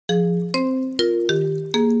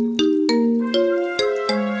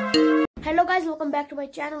Welcome back to my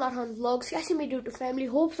channel Arhan vlogs. कैसे मेरी YouTube family,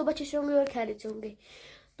 hope सब अच्छे से होंगे और खैरियत से होंगे।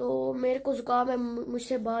 तो मेरे को जुकाम है,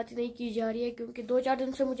 मुझसे बात नहीं की जा रही है क्योंकि 2-4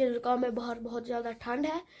 दिन से मुझे जुकाम है। बाहर बहुत ज़्यादा ठंड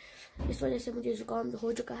है, इस वजह से मुझे जुकाम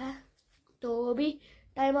हो चुका है। तो अभी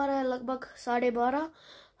टाइम आ रहा है लगभग 12:30।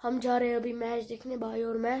 हम जा रहे हैं अभी मैच देखने, भाई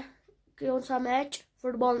और मैं। कौन सा मैच?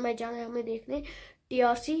 फुटबॉल मैच जाना है हमें देखने,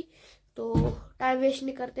 TRC। तो टाइम वेस्ट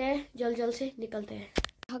नहीं करते हैं, जल्द से निकलते हैं।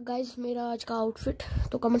 हाँ गाइस, मेरा आज का आउटफिट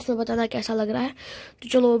तो कमेंट्स में बताना कैसा लग रहा है। तो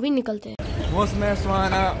चलो अभी निकलते हैं। मौसम है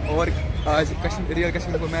सुहाना और आज रियल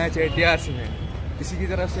कश्मीर को मैच है TRC में। इसी की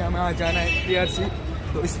तरफ से हमें आज जाना है TRC,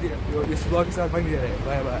 तो इसलिए इस ब्लॉग के साथ बनी रहे।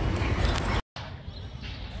 Bye bye.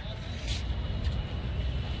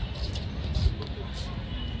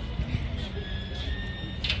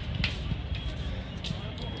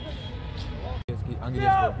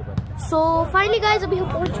 So finally guys, अभी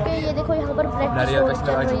हम पहुंच चुके हैं। ये देखो यहाँ पर प्रैक्टिस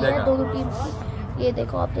चल रही है दोनों टीम की। ये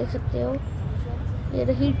देखो, आप देख सकते हो, ये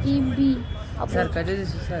रही टीम बी। सर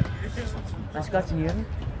सर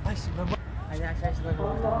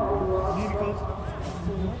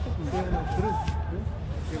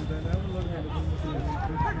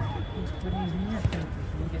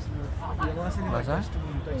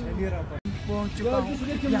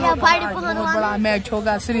बहुत बड़ा मैच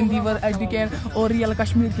होगा श्रीनगर एजुकेशन और रियल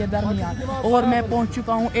कश्मीर के दरमियान, और मैं पहुंच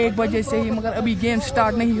चुका हूं 1 बजे से ही, मगर अभी गेम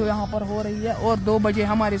स्टार्ट नहीं हो यहाँ पर हो रही है। और 2 बजे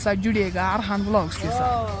हमारे साथ जुड़ेगा अरहान व्लॉग्स के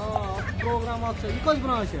साथ।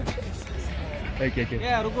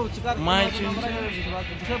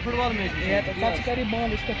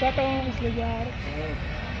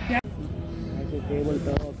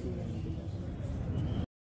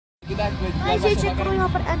 ये चेक करो, यहाँ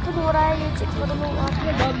पर एंथम हो रहा है। ये चेक करो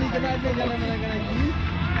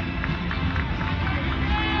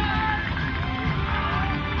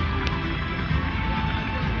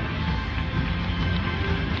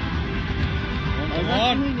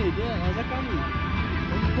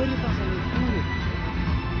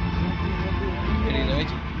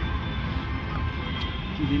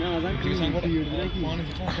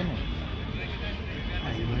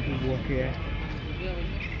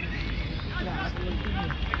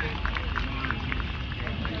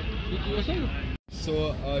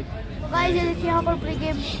गाइस, ये देखिए यहाँ पर प्री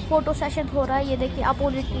गेम फोटो सेशन हो रहा है। ये देखिए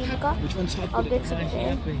अपोजिट टीम का, आप देख सकते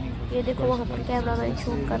हैं। ये देखो वहाँ पर कैमरा मैन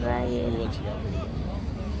शूट कर रहा है। ये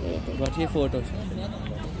फोटो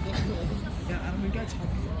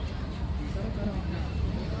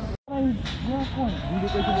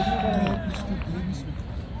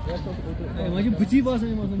बुची बात है।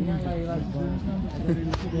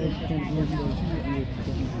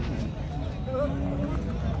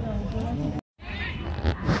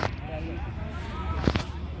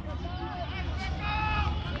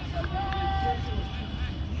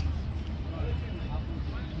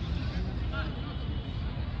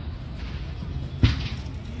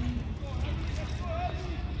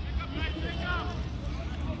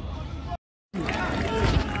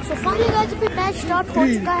 सो फाइनली गाइस, अभी मैच स्टार्ट हो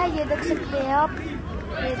चुका है। ये देख सकते हैं आप,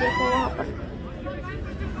 ये देखो वहाँ पर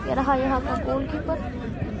ये रहा यहाँ का गोलकीपर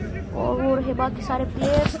और वो रहे बाकी सारे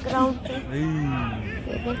प्लेयर्स ग्राउंड पे।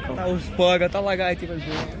 ये देखो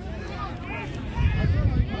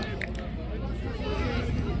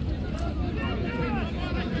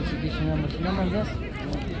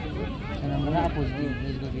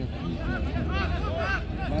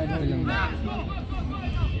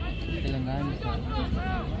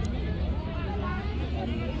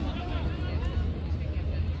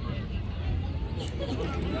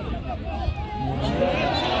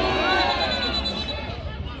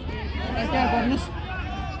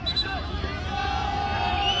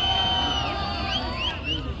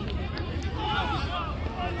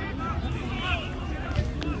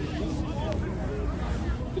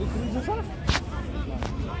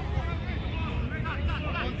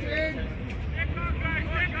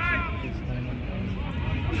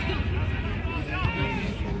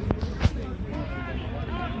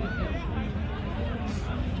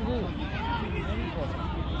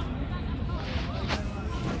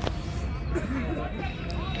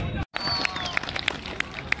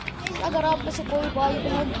अगर आप में से कोई भाई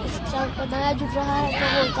बहन इस चैनल पर नया जुड़ रहा है तो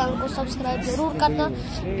वो चैनल को सब्सक्राइब जरूर करना।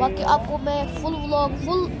 बाकी आपको मैं फुल व्लॉग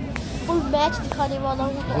फुल मैच दिखाने वाला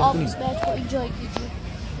हूँ, तो आप इस मैच को एंजॉय कीजिए।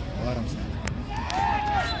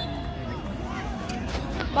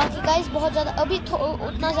 बाकी गाइस, बहुत ज़्यादा अभी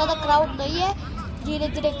उतना ज़्यादा क्राउड नहीं है, धीरे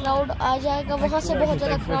धीरे क्राउड आ जाएगा। वहाँ से बहुत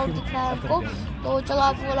ज़्यादा क्राउड दिख रहा है हमको, तो चलो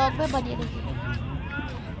आप व्लॉग में बने रहिए।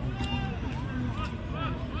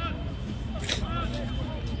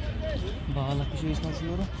 Bağla bir şey nasıl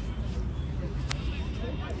yorum?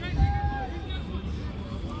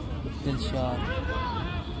 Dilshad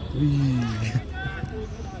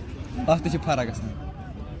अत फर्क गसान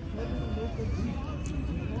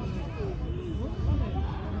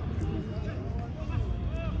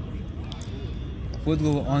कोत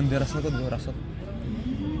गो ऑन दे रसद गो रसद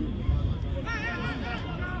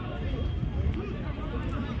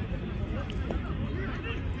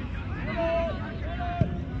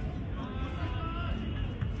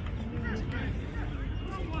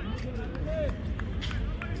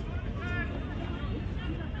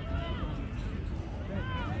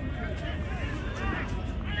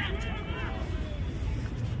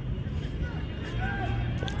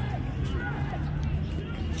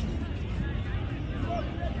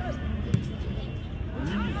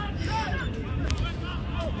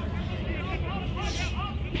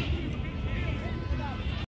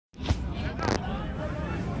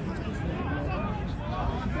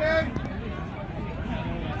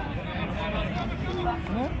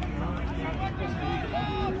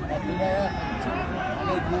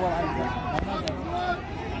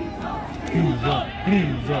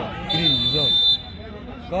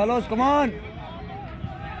Carlos, come on!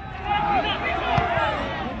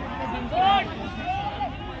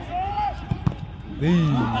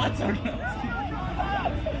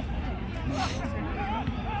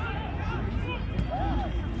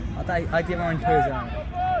 I give on toes on.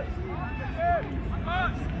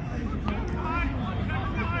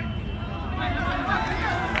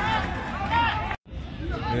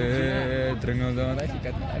 Terengah zaman tadi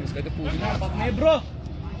kata, harus kata punya apa nih bro?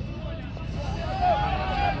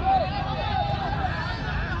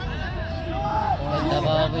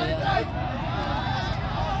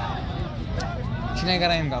 Sini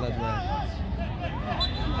karain kata tu.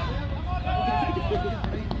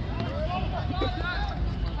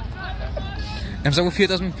 Em sa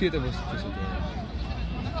fiat as fiat bos.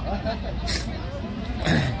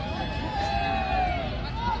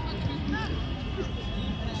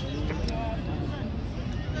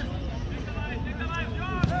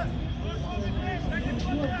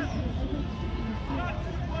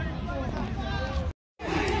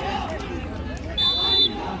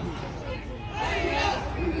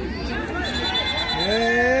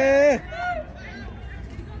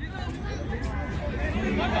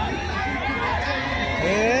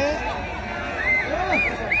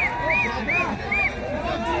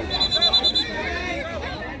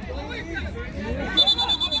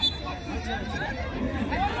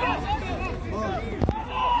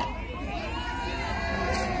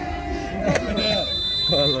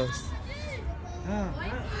 Carlos.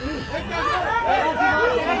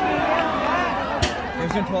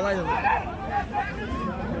 Yang tol aja.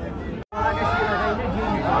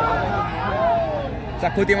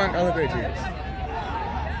 Sakuti mang kalau pergi.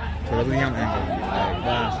 Coba tuh yang angle.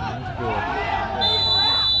 Das, good.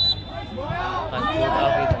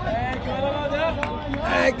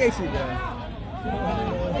 Kayak sih dah.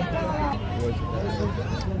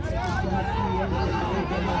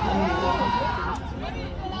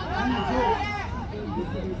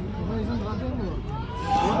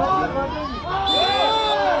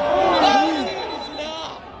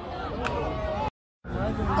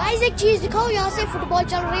 Guys एक चीज दिखाओ, यहाँ से football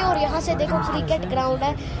चल रही है और यहाँ से देखो क्रिकेट ग्राउंड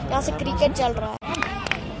है, यहाँ से क्रिकेट चल रहा है।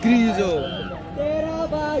 क्रीजो तेरा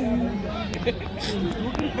भाई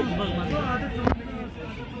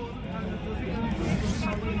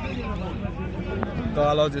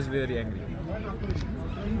Carlos is very angry.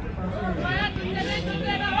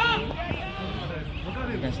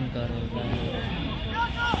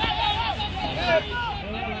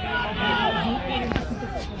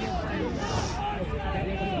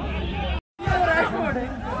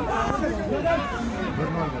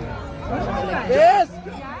 Yes.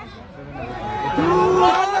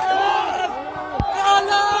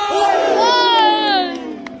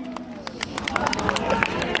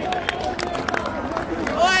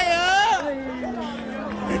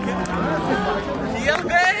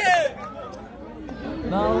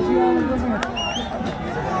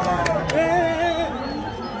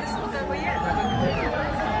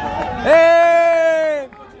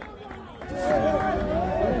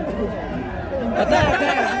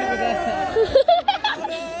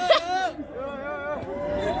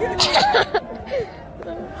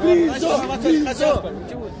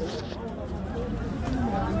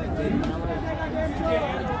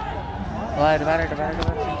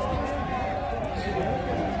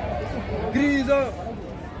 Griso.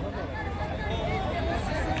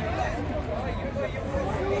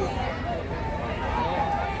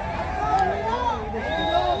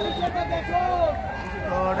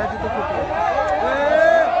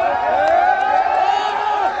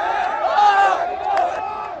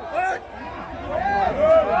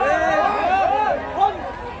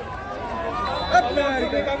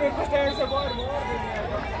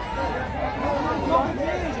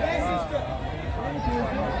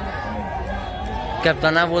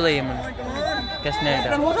 कैप्टना बोला ये मन कैसे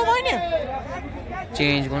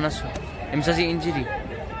चेंज गो ना सो अमिस इंजरी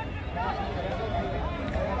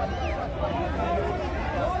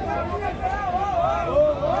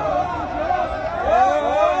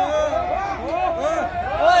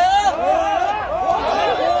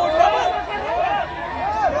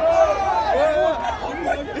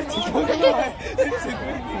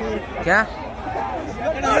क्या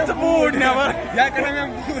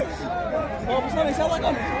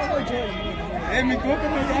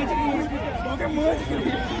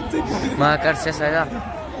माँ कर से सजा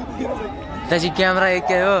तजी कैमरा एक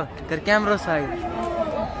के हो कर कैमरा साइड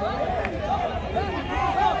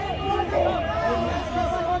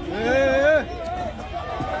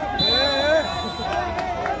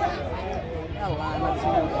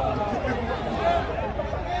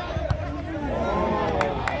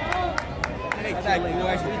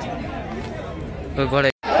कोई बड़े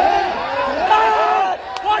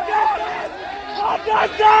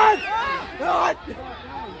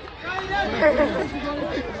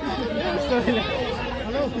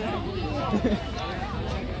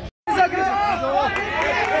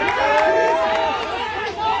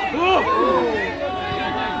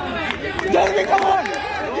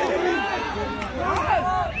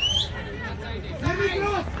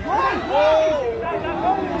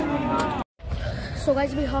सो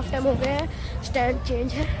गाइस भी हाफ टाइम हो गया है, स्टैंड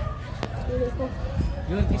चेंज है। ये देखो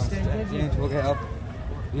चेंज हो गया। अब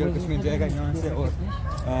रियल कश्मीर जाएगा यहाँ से और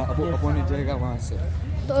अपोनेंट जाएगा वहाँ से।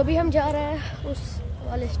 तो अभी हम जा रहे हैं उस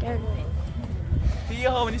वाले स्टैंड पे।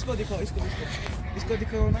 इसको दिखाओ, इसको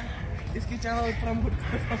दिखाओ ना, इसकी चैनल प्रमोट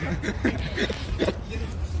करो।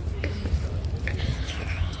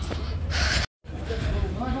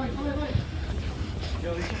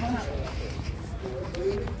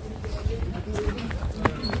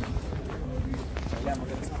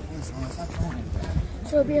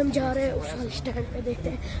 तो अभी हम जा रहे हैं उस वाले स्टैंड पे, देखते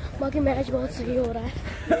हैं। बाकी मैच बहुत सही हो रहा है।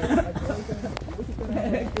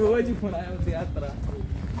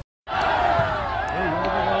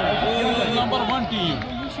 Number 1 team.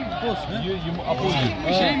 You opposite.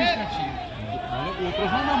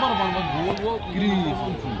 Number 1 goal Greece.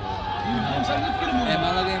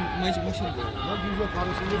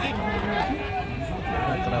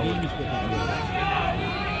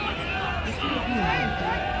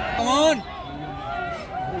 Come on.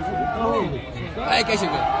 Ay, कैसे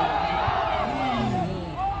गए?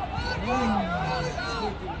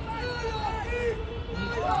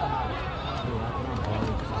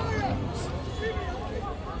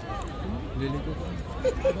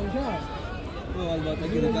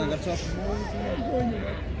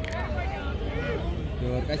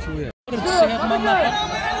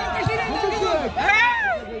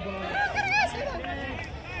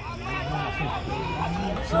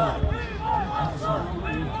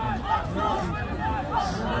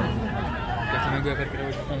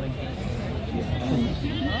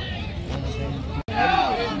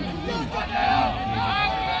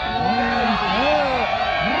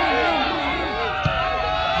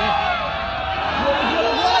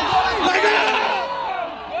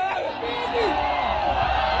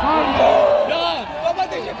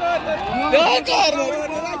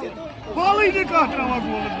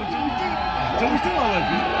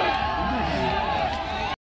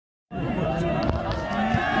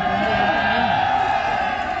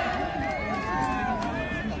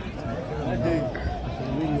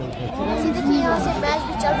 यहाँ से मैच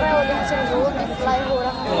भी चल रहा है और यहाँ से गोल भी फ्लाई हो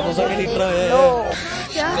रहा है।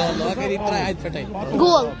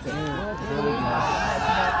 गोल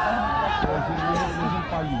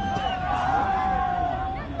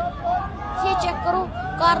ये चेक करो,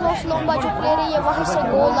 कार्लोस लोम्बा जो प्लेयर है ये वहीं से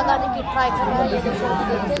गोल लगाने की ट्राई कर रहा है। ये देखो,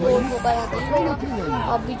 देखते गोल होगा या नहीं होगा।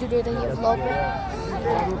 आप भी जुड़े रहिए व्लॉग में।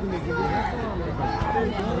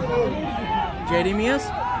 जेरेमियस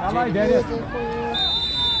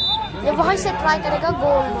ये वहीं से ट्राई करेगा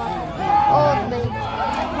गोल मार। और नहीं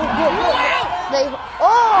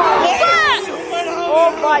ओ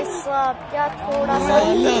भाई साहब, क्या थोड़ा सा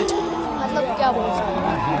मतलब क्या बोल सकते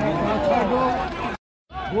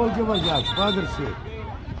Gol के वजह फादर से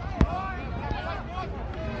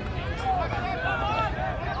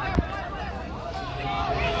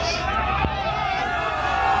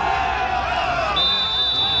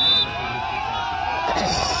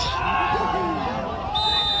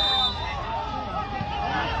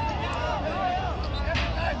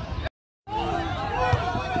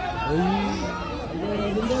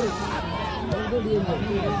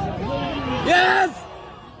Yes!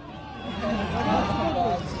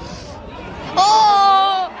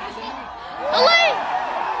 Oh! Ali!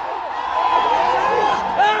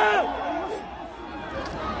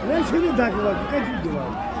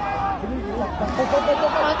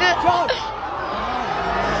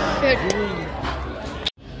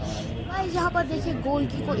 यहाँ पर देखिए गोल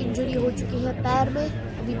की को इंजरी हो चुकी है पैर में,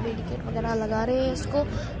 अभी मेडिकेट वगैरह लगा रहे हैं इसको।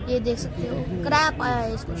 ये देख सकते हो क्रैप आया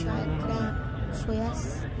है इसको, शायद क्रैप। सो यस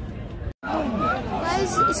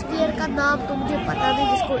गाइस, इस प्लेयर का नाम तो मुझे पता नहीं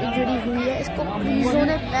जिसको इंजरी हुई है। इसको क्रीजो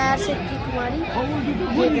ने पैर से किक मारी,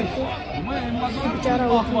 ये देखो बेचारा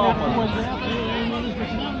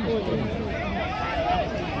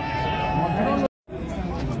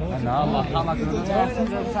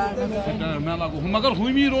मगर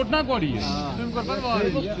हुई रोट ना कोड़ी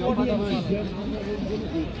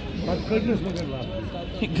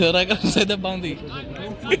घर से बांधी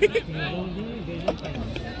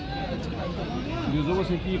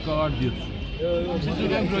कार्ड दिख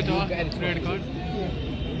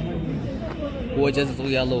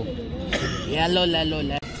येलो येलो ले लो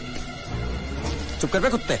ले चुप कर पे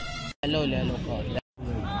कुत्ते ले लो गोल।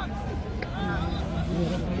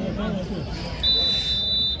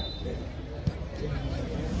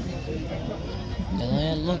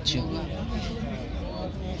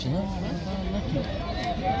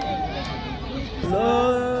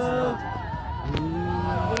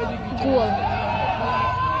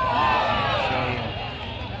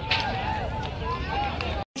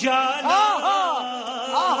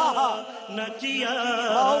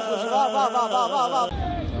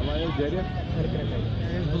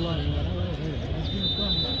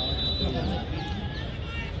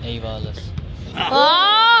 Eyvallah.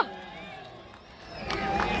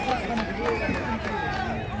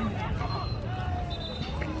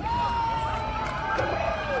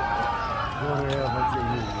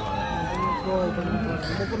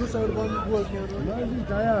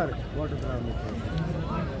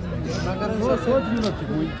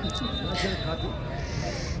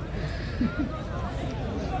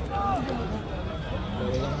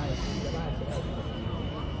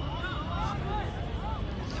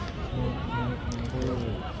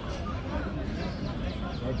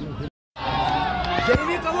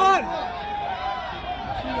 Jeremy, come on!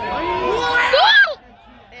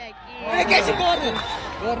 Catch the corner!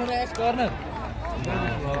 Corner is corner.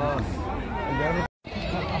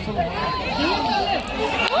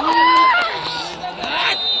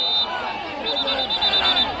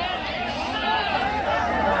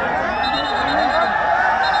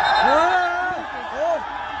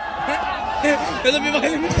 Ele me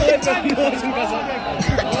vai me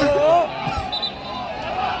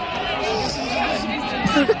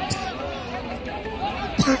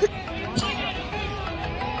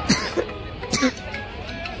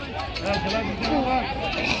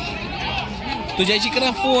तुझ्याची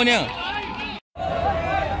करा फोन या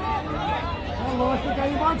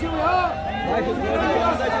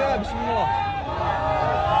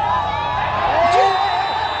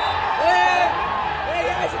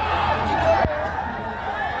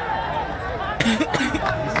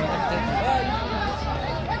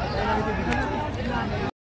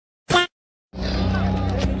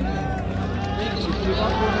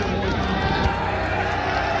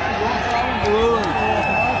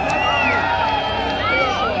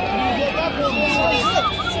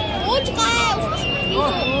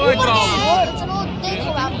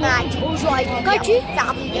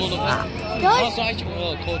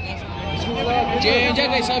Change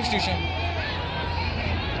a substitution.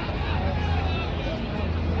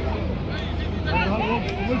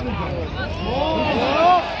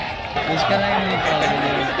 इसका line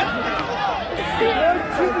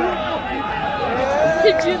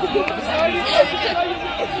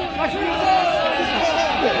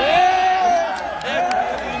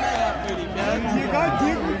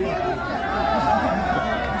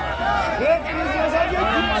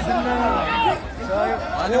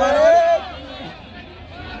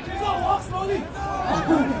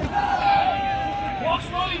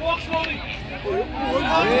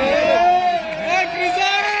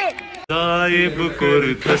Saib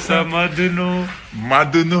kurta samadno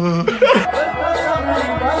madno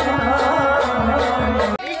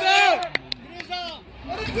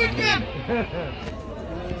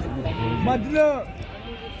madno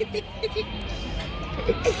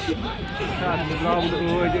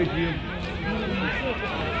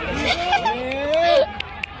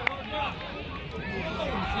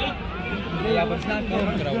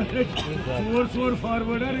Four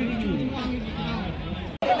forward are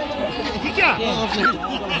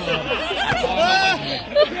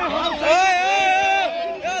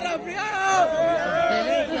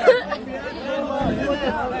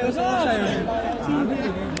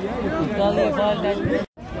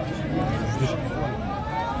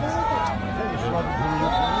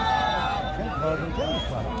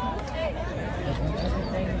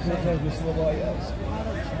check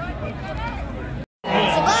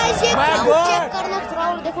करना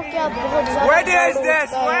क्राउड देखो क्या बहुत ज्यादा। ये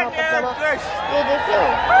देखो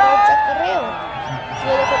चेक कर रहे हो,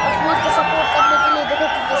 ये देखो कश्मीर को सपोर्ट करने के लिए देखो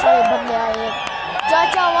कितने सारे बंदे आए हैं।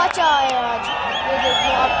 चाचा वाचा आए आज, ये देखो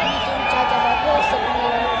आप नीचे भी चाचा बैठे हैं, इससे पहले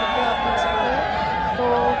वाले बंदे आप देख सकते हैं। तो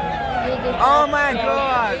ये देखो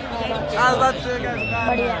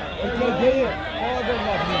बढ़िया।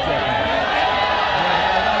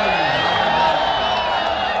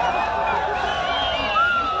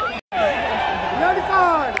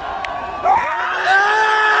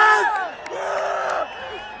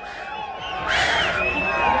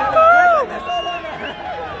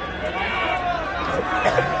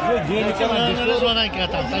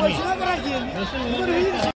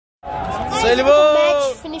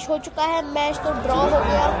 मैच फिनिश हो चुका है, मैच तो ड्रॉ हो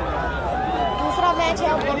गया। दूसरा मैच है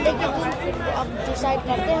अब मंडे के दिन, फिर अब डिसाइड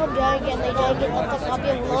करते हैं हम जाएंगे नहीं जाएंगे। तब तक आप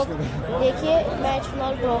ये व्लॉग देखिए, मैच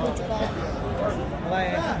फिलहाल ड्रॉ हो चुका है।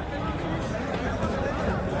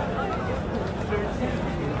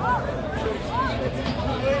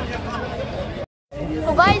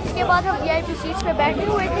 तो गाइस इसके बाद हम VIP सीट्स पे बैठे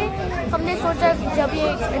हुए थे। हमने सोचा जब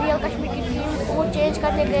ये रियल कश्मीर की टीम वो चेंज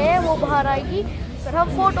करने गए हैं वो बाहर आएगी, फिर हम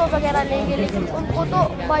फोटो वगैरह लेंगे। लेकिन उनको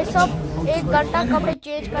तो भाई साहब 1 घंटा कपड़े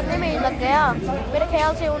चेंज करने में ही लग गया। मेरे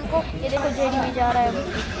ख्याल से उनको, ये देखो जेडी भी जा रहा है,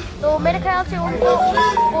 तो मेरे ख्याल से उनको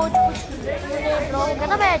कोच कुछ ड्रॉ होगा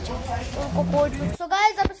ना मैच, उनको कोच कुछ। तो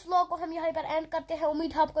गाइस अब इस व्लॉग को हम यहाँ पर एंड करते हैं।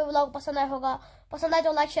 उम्मीद है आपको व्लॉग पसंद आया होगा। पसंद आए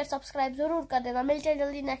तो लाइक शेयर सब्सक्राइब जरूर कर देना। मिलते हैं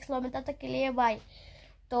जल्दी नेक्स्ट व्लॉग में, तब तक के लिए बाय।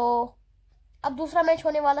 तो अब दूसरा मैच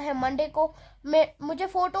होने वाला है मंडे को। मुझे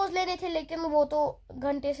फोटोज लेने थे लेकिन वो तो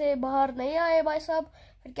घंटे से बाहर नहीं आए भाई साहब,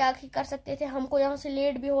 फिर क्या कर सकते थे। हमको यहाँ से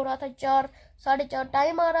लेट भी हो रहा था, 4 साढ़े 4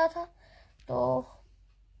 टाइम आ रहा था, तो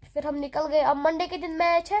फिर हम निकल गए। अब मंडे के दिन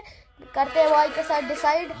मैच है, करते हैं भाई के साथ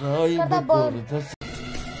डिसाइड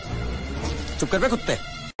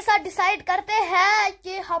डिसाइड करते हैं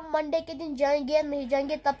कि हम मंडे के दिन जाएंगे नहीं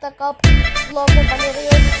जाएंगे। तब तक आप व्लॉग में बने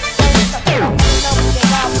रहिए।